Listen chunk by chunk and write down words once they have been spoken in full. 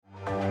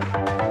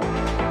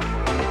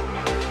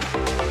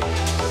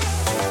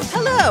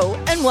Hello,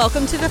 and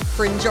welcome to the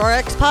Fringe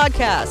RX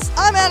podcast.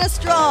 I'm Anna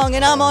Strong,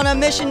 and I'm on a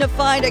mission to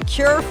find a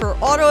cure for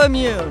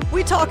autoimmune.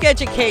 We talk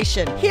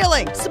education,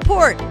 healing,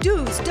 support,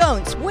 do's,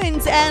 don'ts,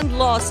 wins, and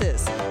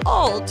losses,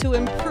 all to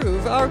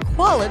improve our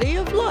quality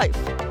of life.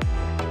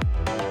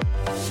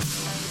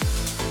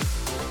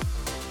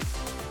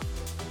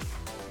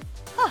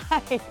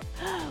 Hi,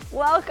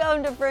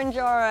 welcome to Fringe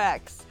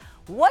RX.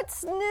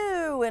 What's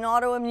new in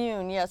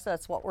autoimmune? Yes,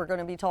 that's what we're going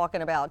to be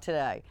talking about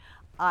today.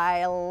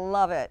 I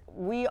love it.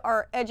 We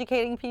are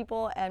educating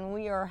people and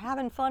we are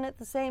having fun at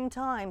the same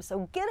time.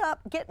 So get up,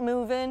 get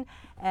moving,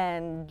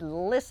 and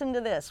listen to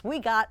this. We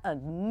got a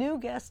new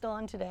guest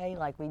on today,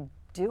 like we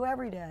do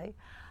every day.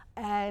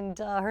 And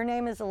her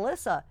name is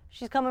Alyssa.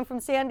 She's coming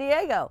from San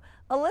Diego.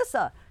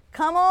 Alyssa,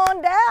 come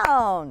on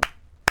down.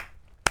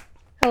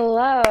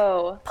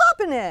 Hello.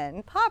 Popping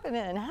in.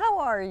 How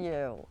are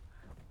you?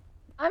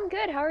 I'm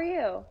good. How are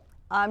you?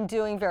 I'm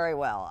doing very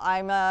well.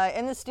 I'm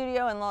in the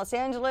studio in Los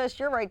Angeles.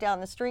 You're right down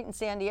the street in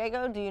San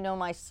Diego. Do you know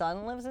my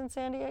son lives in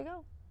San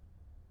Diego?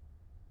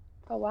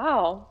 Oh,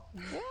 wow.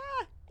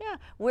 Yeah.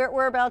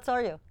 Whereabouts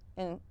are you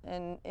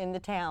in the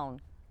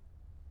town?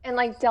 In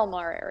like Del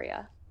Mar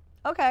area.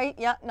 Okay,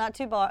 yeah, not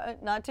too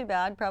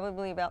bad.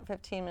 Probably about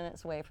 15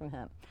 minutes away from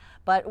him.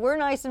 But we're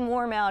nice and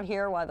warm out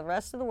here while the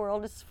rest of the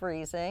world is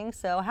freezing.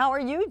 So how are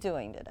you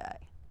doing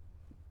today?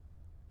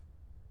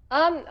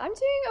 I'm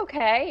doing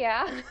okay,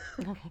 yeah.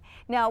 Okay.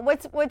 Now,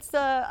 what's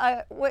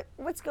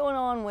going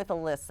on with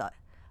Alyssa?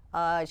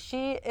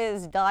 She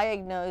is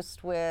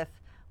diagnosed with,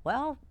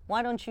 well,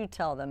 why don't you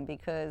tell them,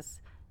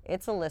 because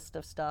it's a list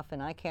of stuff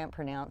and I can't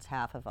pronounce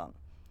half of them.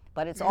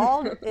 But it's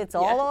all Yes.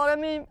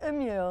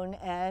 autoimmune,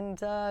 and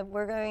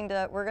we're going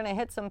to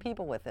hit some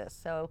people with this.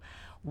 So,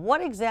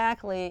 what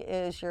exactly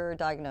is your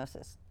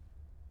diagnosis?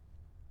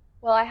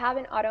 Well, I have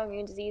an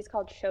autoimmune disease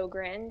called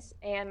Sjogren's,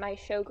 and my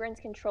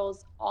Sjogren's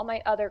controls all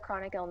my other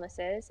chronic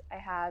illnesses. I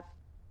have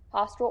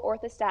postural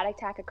orthostatic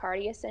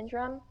tachycardia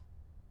syndrome,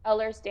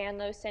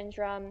 Ehlers-Danlos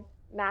syndrome,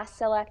 mast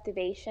cell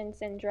activation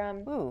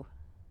syndrome,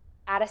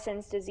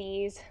 Addison's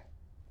disease.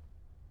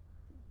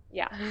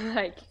 Yeah,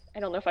 I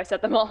don't know if I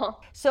said them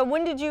all. So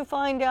when did you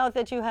find out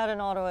that you had an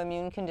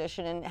autoimmune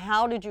condition, and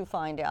how did you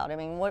find out? I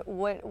mean,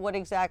 what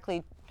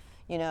exactly,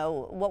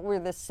 what were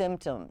the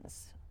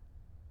symptoms?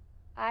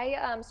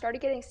 I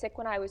started getting sick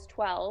when I was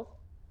 12.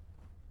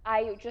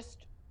 I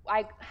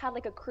had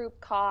like a croup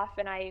cough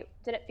and I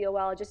didn't feel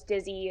well, just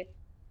dizzy.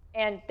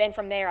 And then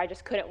from there, I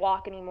just couldn't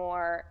walk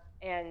anymore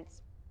and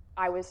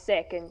I was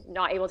sick and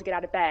not able to get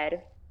out of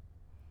bed.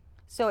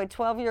 So at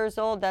 12 years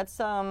old, that's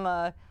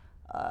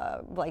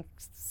like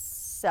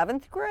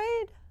 7th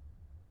grade?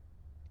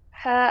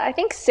 I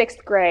think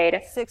 6th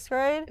grade. 6th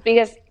grade?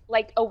 Because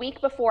like a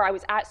week before I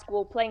was at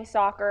school playing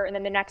soccer, and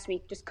then the next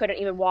week just couldn't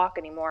even walk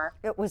anymore.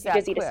 It was too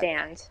dizzy quick to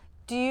stand.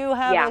 Do you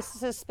have a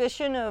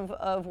suspicion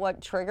of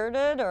what triggered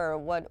it, or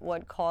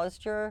what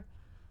caused your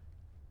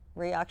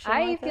reaction?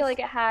 I feel like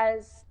it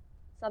has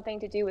something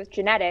to do with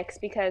genetics,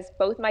 because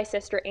both my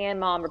sister and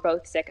mom are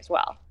both sick as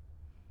well.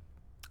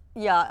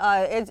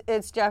 Yeah,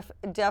 it's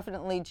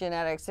definitely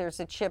genetics. There's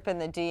a chip in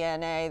the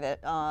DNA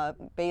that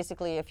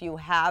basically, if you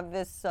have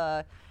this,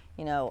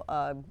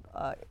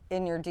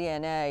 in your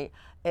DNA,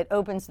 it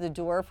opens the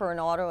door for an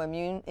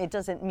autoimmune. It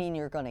doesn't mean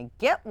you're going to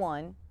get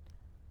one,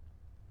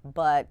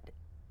 but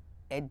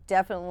it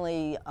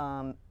definitely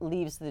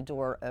leaves the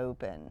door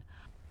open.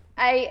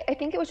 I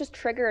think it was just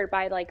triggered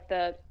by like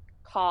the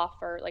cough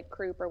or like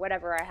croup or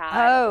whatever I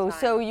had. Oh,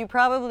 so you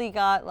probably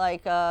got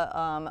like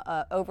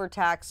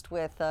overtaxed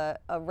with a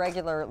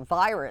regular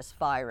virus.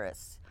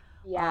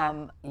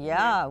 Yeah.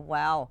 Yeah.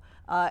 Wow.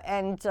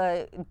 And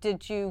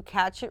did you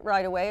catch it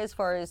right away as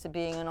far as it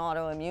being an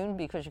autoimmune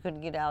because you couldn't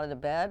get out of the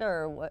bed,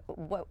 or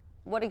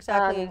what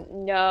exactly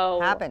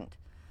happened?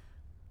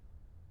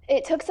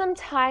 It took some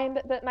time,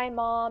 but my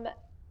mom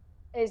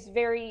is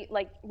very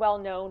well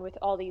known with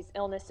all these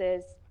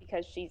illnesses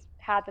because she's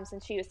had them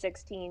since she was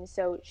 16.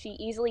 So she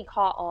easily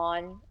caught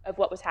on of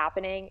what was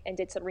happening and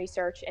did some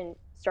research and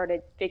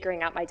started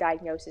figuring out my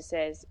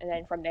diagnoses. And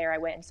then from there I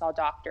went and saw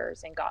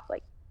doctors and got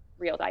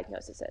real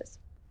diagnoses.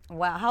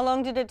 Wow. How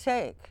long did it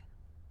take?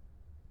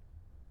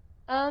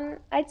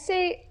 I'd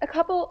say a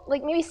couple,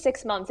 maybe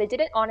 6 months. It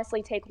didn't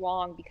honestly take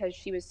long because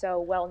she was so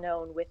well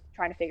known with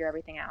trying to figure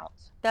everything out.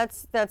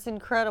 That's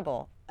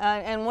incredible.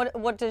 And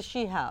what does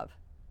she have?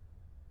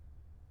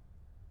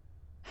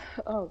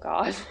 Oh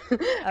God. Oh,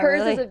 Hers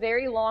really? is a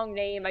very long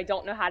name. I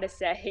don't know how to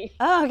say.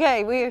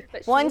 Okay,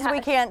 ones we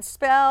can't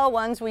spell,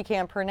 ones we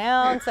can't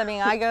pronounce. I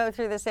mean, I go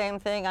through the same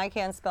thing. I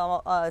can't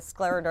spell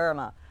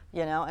scleroderma.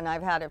 And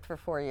I've had it for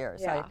 4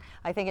 years. Yeah.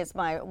 I think it's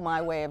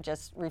my way of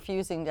just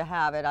refusing to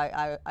have it.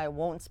 I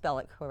won't spell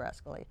it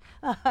correctly.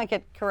 I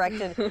get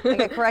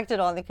corrected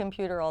on the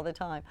computer all the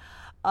time.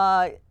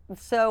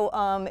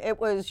 So it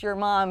was your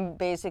mom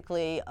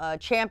basically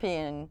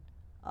champion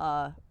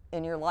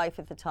in your life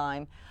at the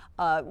time.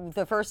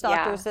 The first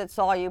doctors that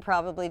saw you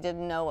probably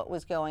didn't know what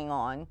was going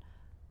on.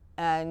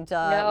 And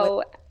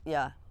no.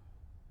 Yeah.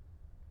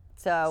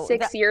 So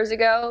 6 years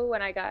ago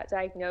when I got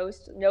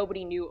diagnosed,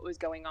 nobody knew what was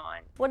going on.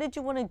 what did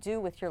you want to do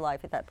with your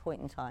life at that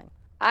point in time?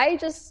 I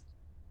just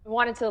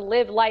wanted to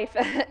live life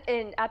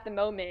at the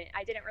moment.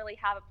 I didn't really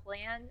have a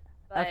plan,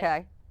 but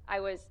Okay. I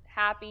was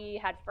happy,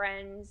 had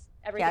friends,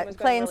 everything Yeah, was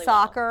going playing really well.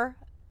 soccer.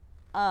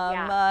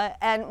 Yeah.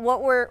 And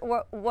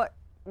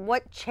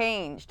what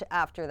changed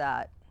after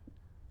that?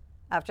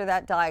 After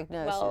that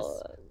diagnosis?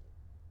 Well,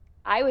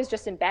 I was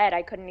just in bed.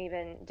 I couldn't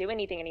even do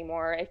anything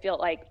anymore. It felt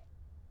like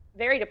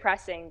very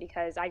depressing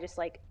because I just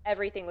like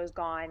everything was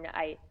gone.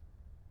 I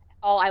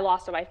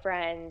lost all my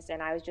friends,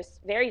 and I was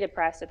just very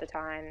depressed at the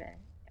time.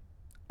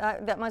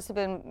 That must have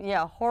been,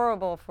 yeah,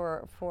 horrible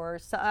for.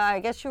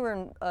 I guess you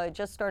were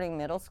just starting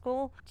middle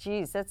school.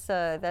 Geez, that's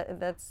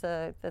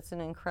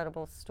an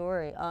incredible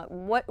story.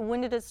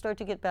 When did it start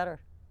to get better?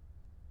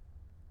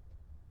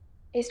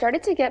 It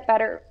started to get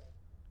better.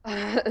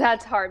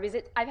 That's hard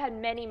because I've had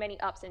many, many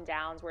ups and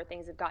downs where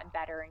things have gotten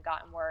better and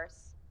gotten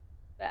worse.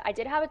 But I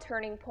did have a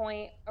turning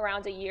point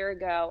around a year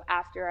ago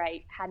after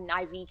I had an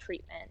IV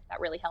treatment that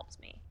really helped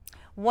me.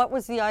 What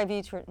was the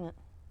IV treatment?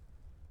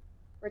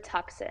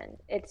 Rituxan.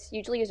 It's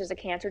usually used as a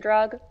cancer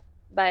drug,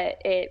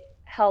 but it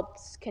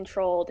helps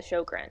control the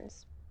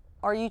Sjogren's.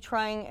 Are you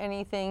trying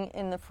anything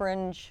in the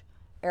Fringe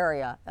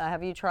area?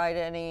 Have you tried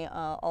any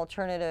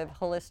alternative,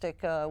 holistic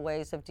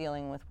ways of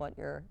dealing with what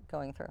you're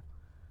going through?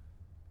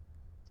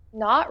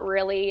 Not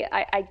really.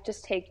 I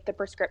just take the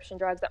prescription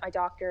drugs that my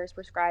doctors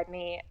prescribe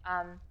me.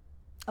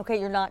 Okay,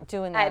 you're not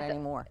doing that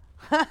anymore.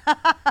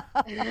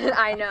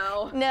 I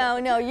know.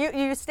 No,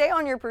 you stay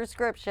on your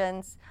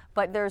prescriptions,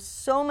 but there's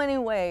so many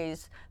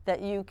ways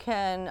that you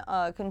can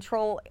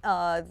control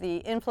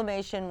the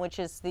inflammation, which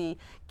is the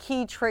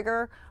key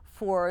trigger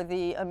for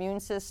the immune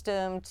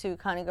system to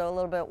kind of go a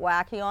little bit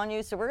wacky on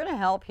you. So we're going to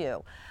help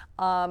you.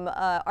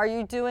 Are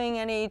you doing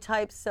any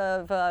types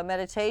of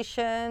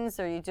meditations?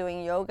 Are you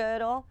doing yoga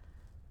at all?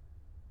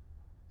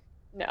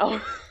 No.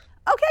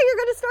 Okay, you're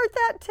going to start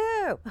that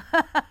too.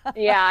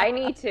 Yeah, I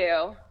need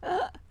to.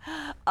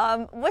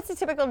 What's a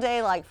typical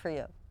day like for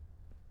you?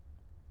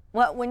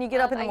 When you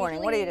get up in the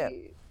morning, what do you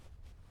do?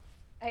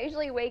 I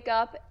usually wake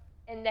up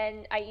and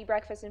then I eat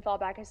breakfast and fall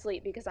back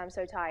asleep because I'm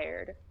so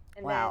tired.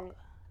 And then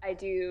I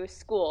do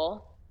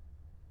school,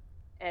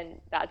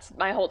 and that's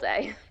my whole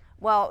day.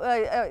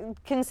 Well,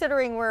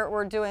 considering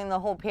we're doing the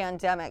whole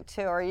pandemic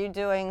too, are you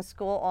doing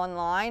school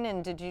online,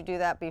 and did you do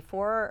that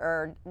before,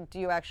 or do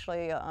you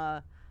actually,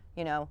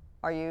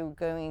 are you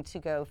going to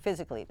go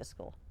physically to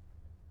school?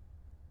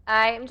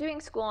 I'm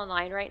doing school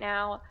online right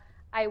now.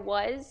 I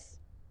was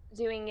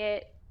doing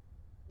it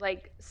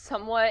like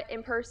somewhat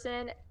in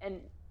person,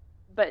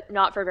 but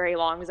not for very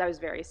long because I was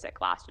very sick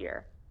last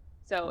year.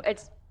 So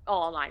it's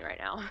all online right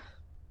now.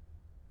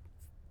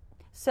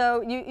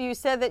 So you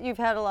said that you've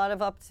had a lot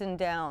of ups and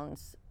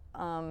downs.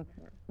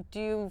 Do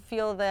you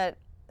feel that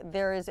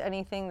there is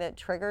anything that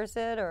triggers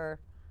it, or?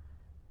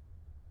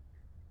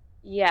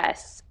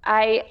 Yes,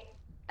 I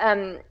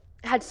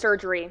had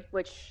surgery,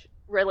 which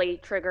really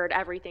triggered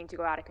everything to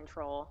go out of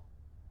control.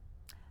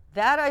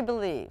 That I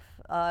believe.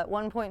 At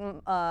one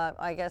point,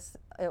 I guess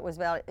it was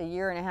about a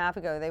year and a half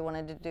ago, they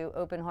wanted to do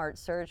open heart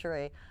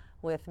surgery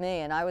with me,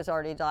 and I was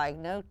already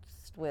diagnosed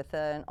with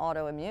an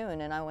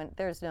autoimmune, and I went,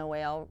 there's no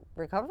way I'll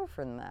recover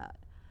from that.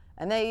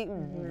 And they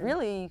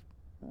really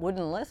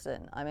wouldn't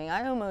listen. I mean,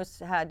 I almost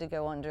had to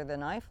go under the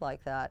knife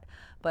like that,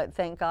 but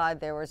thank God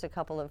there was a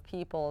couple of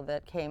people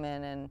that came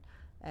in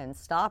and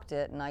stopped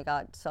it, and I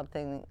got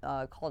something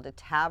called a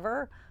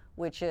TAVR,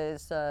 which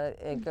is,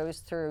 it goes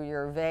through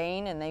your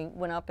vein, and they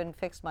went up and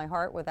fixed my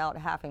heart without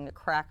having to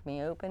crack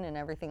me open and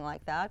everything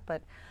like that.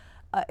 But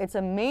it's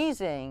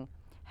amazing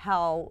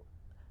how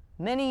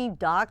many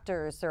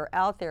doctors are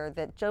out there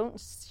that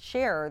don't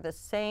share the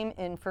same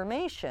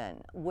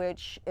information,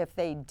 which if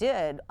they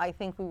did, I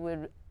think we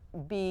would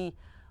be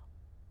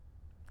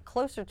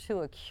closer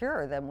to a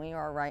cure than we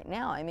are right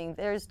now. I mean,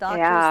 there's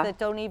doctors that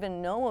don't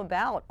even know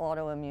about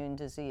autoimmune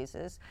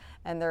diseases,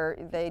 and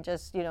they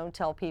just,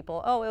 tell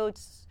people, oh,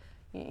 it's,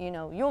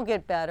 you'll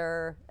get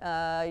better.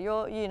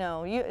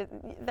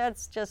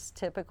 That's just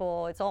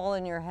typical. It's all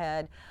in your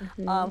head.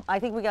 I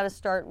think we got to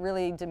start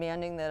really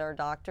demanding that our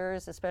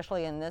doctors,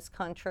 especially in this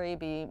country,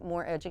 be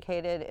more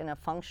educated in a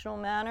functional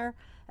manner.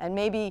 And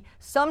maybe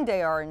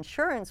someday our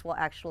insurance will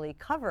actually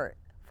cover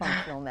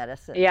functional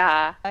medicine.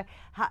 Yeah.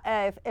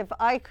 If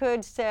I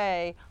could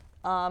say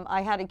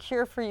I had a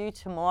cure for you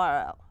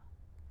tomorrow,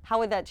 how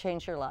would that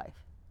change your life?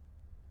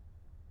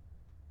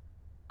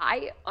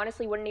 I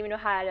honestly wouldn't even know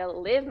how to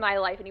live my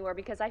life anymore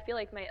because I feel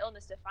like my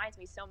illness defines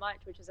me so much,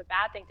 which is a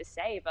bad thing to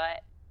say,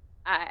 but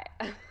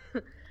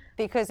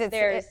because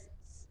it's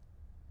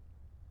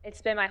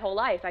been my whole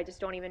life. I just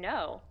don't even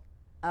know.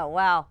 Oh,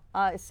 wow.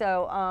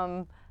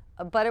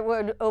 But it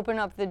would open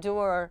up the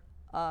door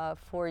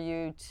for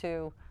you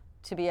to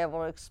be able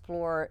to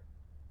explore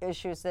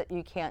issues that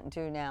you can't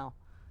do now.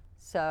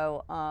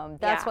 So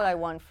that's what I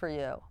want for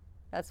you.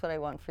 That's what I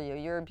want for you.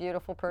 You're a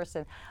beautiful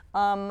person.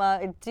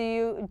 Do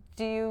you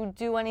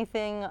do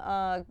anything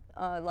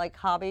like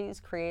hobbies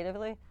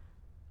creatively?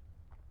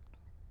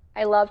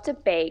 I love to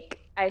bake.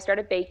 I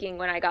started baking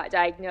when I got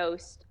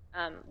diagnosed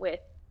with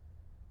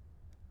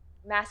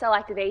mast cell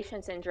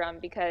activation syndrome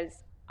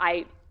because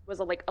I was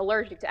like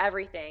allergic to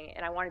everything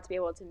and I wanted to be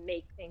able to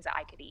make things that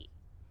I could eat.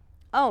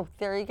 Oh,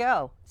 there you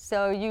go.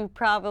 So you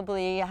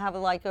probably have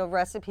like a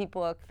recipe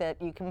book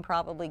that you can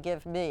probably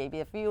give me.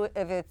 If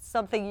it's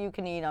something you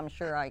can eat, I'm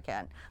sure I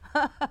can.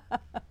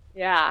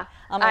 Yeah,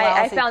 I'm a I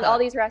lousy found cook. all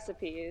these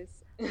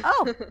recipes.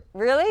 Oh,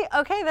 really?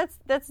 Okay,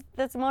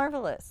 that's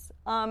marvelous.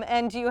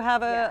 And do you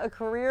have Yeah. a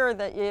career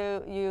that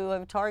you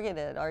have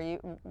targeted?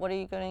 What are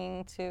you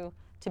going to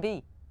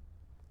be?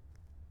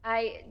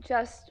 I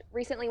just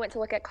recently went to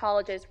look at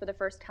colleges for the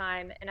first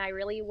time, and I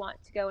really want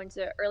to go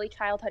into early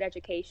childhood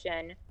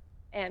education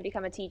and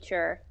become a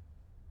teacher.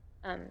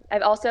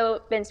 I've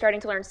also been starting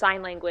to learn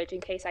sign language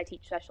in case I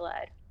teach special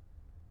ed.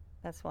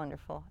 That's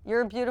wonderful.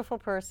 You're a beautiful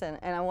person,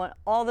 and I want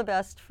all the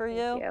best for Thank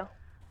you. you.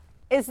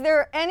 Is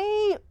there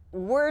any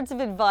words of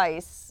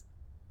advice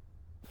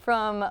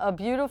from a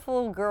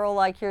beautiful girl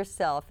like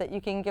yourself that you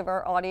can give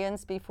our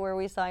audience before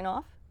we sign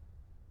off?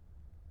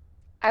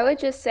 I would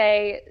just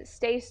say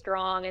stay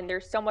strong, and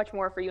there's so much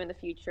more for you in the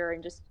future,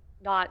 and just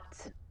not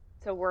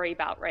to worry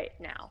about right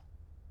now.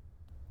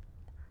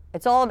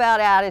 It's all about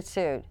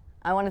attitude.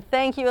 I want to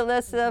thank you,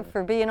 Alyssa,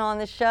 for being on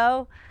the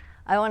show.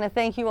 I want to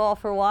thank you all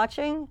for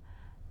watching,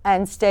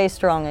 and stay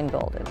strong and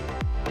golden.